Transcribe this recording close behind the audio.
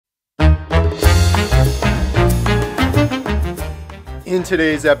In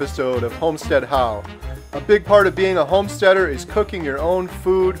today's episode of Homestead How, a big part of being a homesteader is cooking your own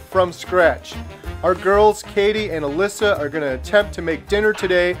food from scratch. Our girls, Katie and Alyssa, are going to attempt to make dinner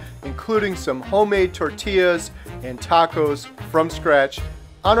today, including some homemade tortillas and tacos from scratch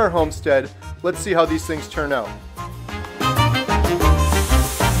on our homestead. Let's see how these things turn out.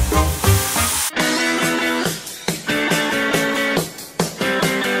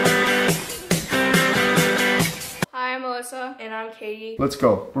 And I'm Katie. Let's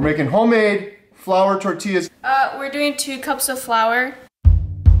go. We're making homemade flour tortillas. We're doing 2 cups of flour.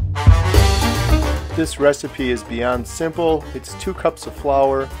 This recipe is beyond simple. It's 2 cups of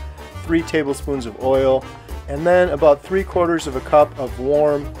flour, 3 tablespoons of oil, and then about 3/4 of a cup of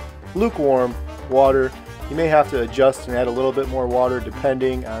lukewarm water. You may have to adjust and add a little bit more water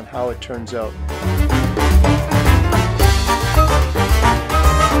depending on how it turns out.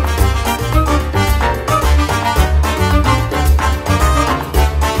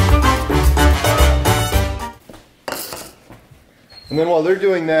 And then while they're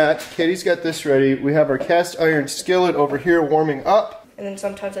doing that, Katie's got this ready. We have our cast iron skillet over here warming up. And then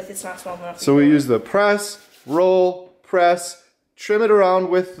sometimes if it's not small enough. So we use the press, roll, press, trim it around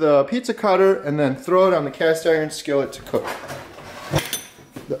with the pizza cutter, and then throw it on the cast iron skillet to cook.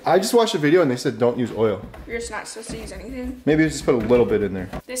 I just watched a video and they said don't use oil. You're just not supposed to use anything. Maybe just put a little bit in there.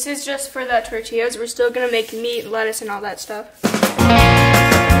 This is just for the tortillas. We're still gonna make meat, lettuce, and all that stuff.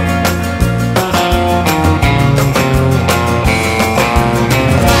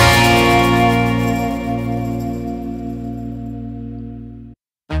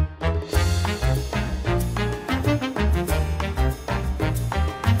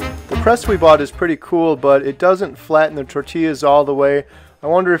 The press we bought is pretty cool, but it doesn't flatten the tortillas all the way. I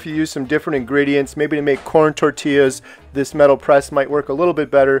wonder if you use some different ingredients, maybe to make corn tortillas, this metal press might work a little bit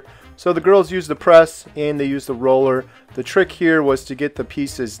better. So the girls use the press and they use the roller. The trick here was to get the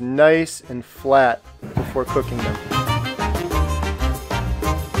pieces nice and flat before cooking them.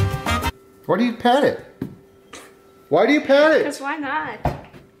 Why do you pat it? Why do you pat it? Because why not?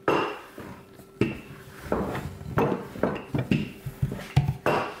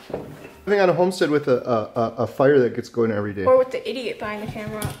 On a homestead with a fire that gets going every day. Or with the idiot behind the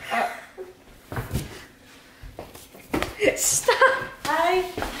camera. Stop! I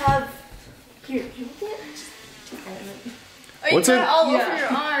have... Here, you want it? What's it? All over your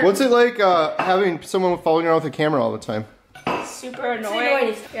arm. What's it like having someone following around with a camera all the time? Super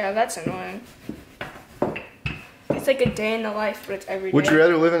annoying. Yeah, that's annoying. It's like a day in the life, but it's every day. Would you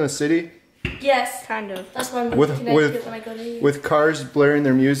rather live in a city? Yes. Kind of. That's why I'm connected when I go to you. With cars blaring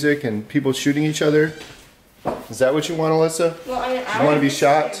their music and people shooting each other? Is that what you want, Alyssa? Well, I you want to be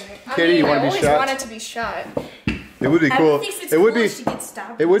shot? Katie, you want to be shot? I always wanted to be shot. It would be cool.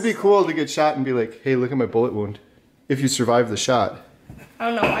 It would be cool to get shot and be like, hey, look at my bullet wound. If you survive the shot. I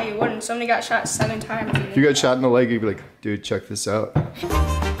don't know why you wouldn't. Somebody got shot 7 times. If you got shot in the leg, you'd be like, dude, check this out.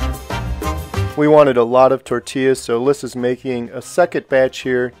 We wanted a lot of tortillas, so Alyssa's making a second batch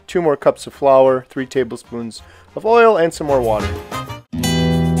here. 2 more cups of flour, 3 tablespoons of oil, and some more water.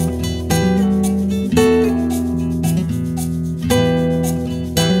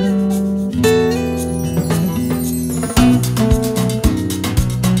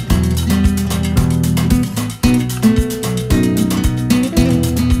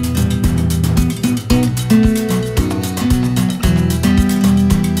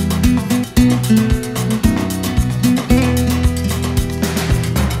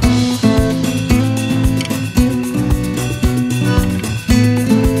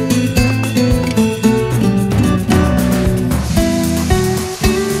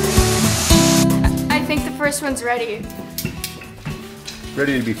 This one's ready.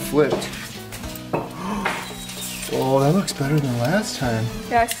 Ready to be flipped. Oh, that looks better than last time.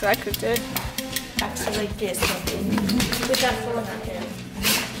 Yeah, because I cooked it. Actually, like this. Put that phone on him.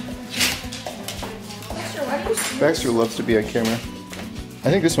 Baxter loves to be on camera. I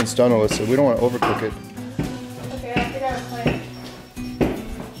think this one's done, Alyssa. We don't want to overcook it. Okay, I think I have a plate.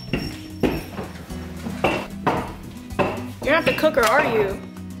 You're not the cooker, are you?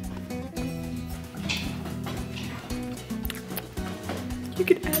 You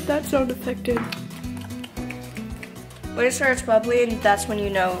could add that sound effect in. When it starts bubbling, that's when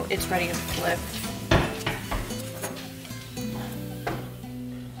you know it's ready to flip.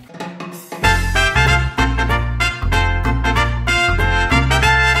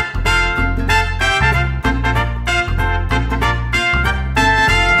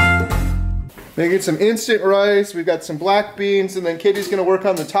 Making some instant rice, we've got some black beans, and then Katie's gonna work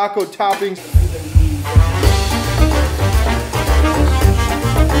on the taco toppings.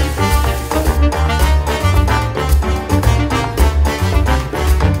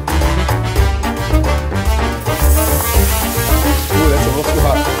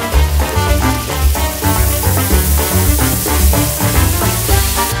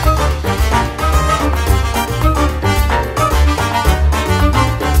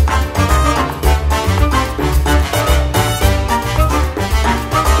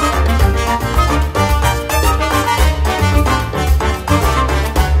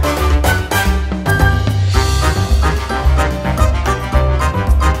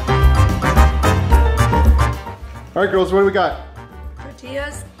 All right, girls, what do we got?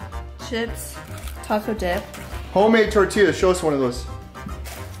 Tortillas, chips, taco dip. Homemade tortillas. Show us one of those.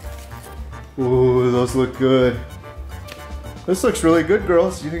 Ooh, those look good. This looks really good,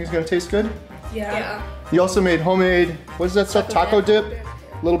 girls. You think it's gonna taste good? Yeah. You also made homemade, what is that stuff? Taco dip?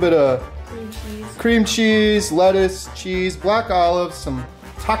 A little bit of cream cheese, lettuce, cheese, black olives, some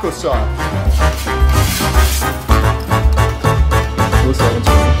taco sauce. What's that one,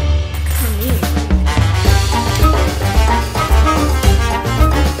 Tony?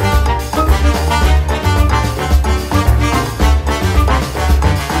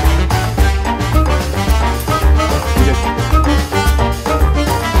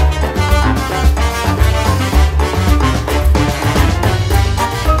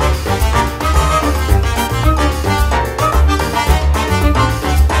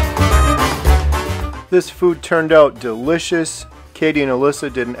 This food turned out delicious. Katie and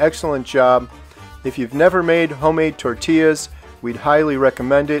Alyssa did an excellent job. If you've never made homemade tortillas, we'd highly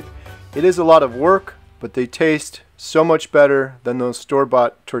recommend it. It is a lot of work, but they taste so much better than those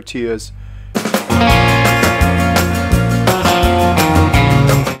store-bought tortillas.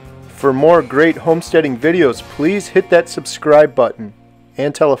 For more great homesteading videos, please hit that subscribe button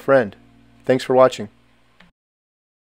and tell a friend. Thanks for watching.